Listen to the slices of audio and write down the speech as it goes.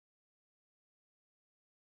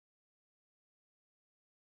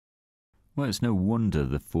Well, it's no wonder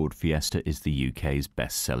the Ford Fiesta is the UK's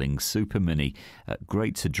best-selling super mini.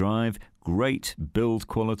 Great to drive, great build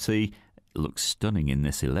quality. It looks stunning in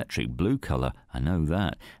this electric blue colour, I know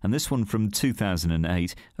that. And this one from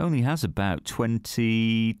 2008 only has about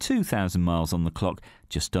 22,000 miles on the clock,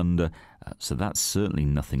 just under, so that's certainly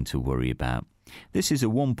nothing to worry about. This is a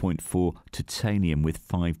 1.4 titanium with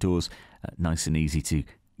 5 doors, nice and easy to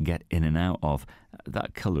get in and out of.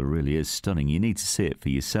 That colour really is stunning. You need to see it for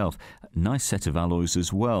yourself. Nice set of alloys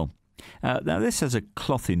as well. Now this has a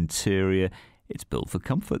cloth interior. It's built for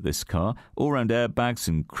comfort, this car. All-round airbags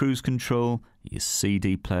and cruise control. Your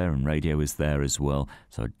CD player and radio is there as well.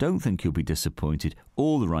 So I don't think you'll be disappointed.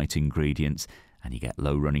 All the right ingredients. And you get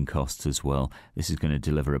low running costs as well. This is going to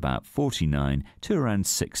deliver about 49 to around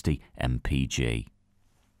 60 mpg.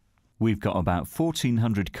 We've got about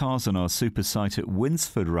 1,400 cars on our super site at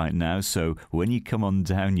Winsford right now, so when you come on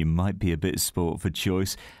down you might be a bit sport for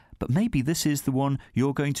choice. But maybe this is the one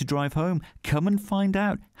you're going to drive home. Come and find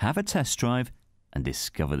out, have a test drive and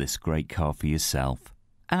discover this great car for yourself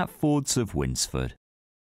at Fords of Winsford.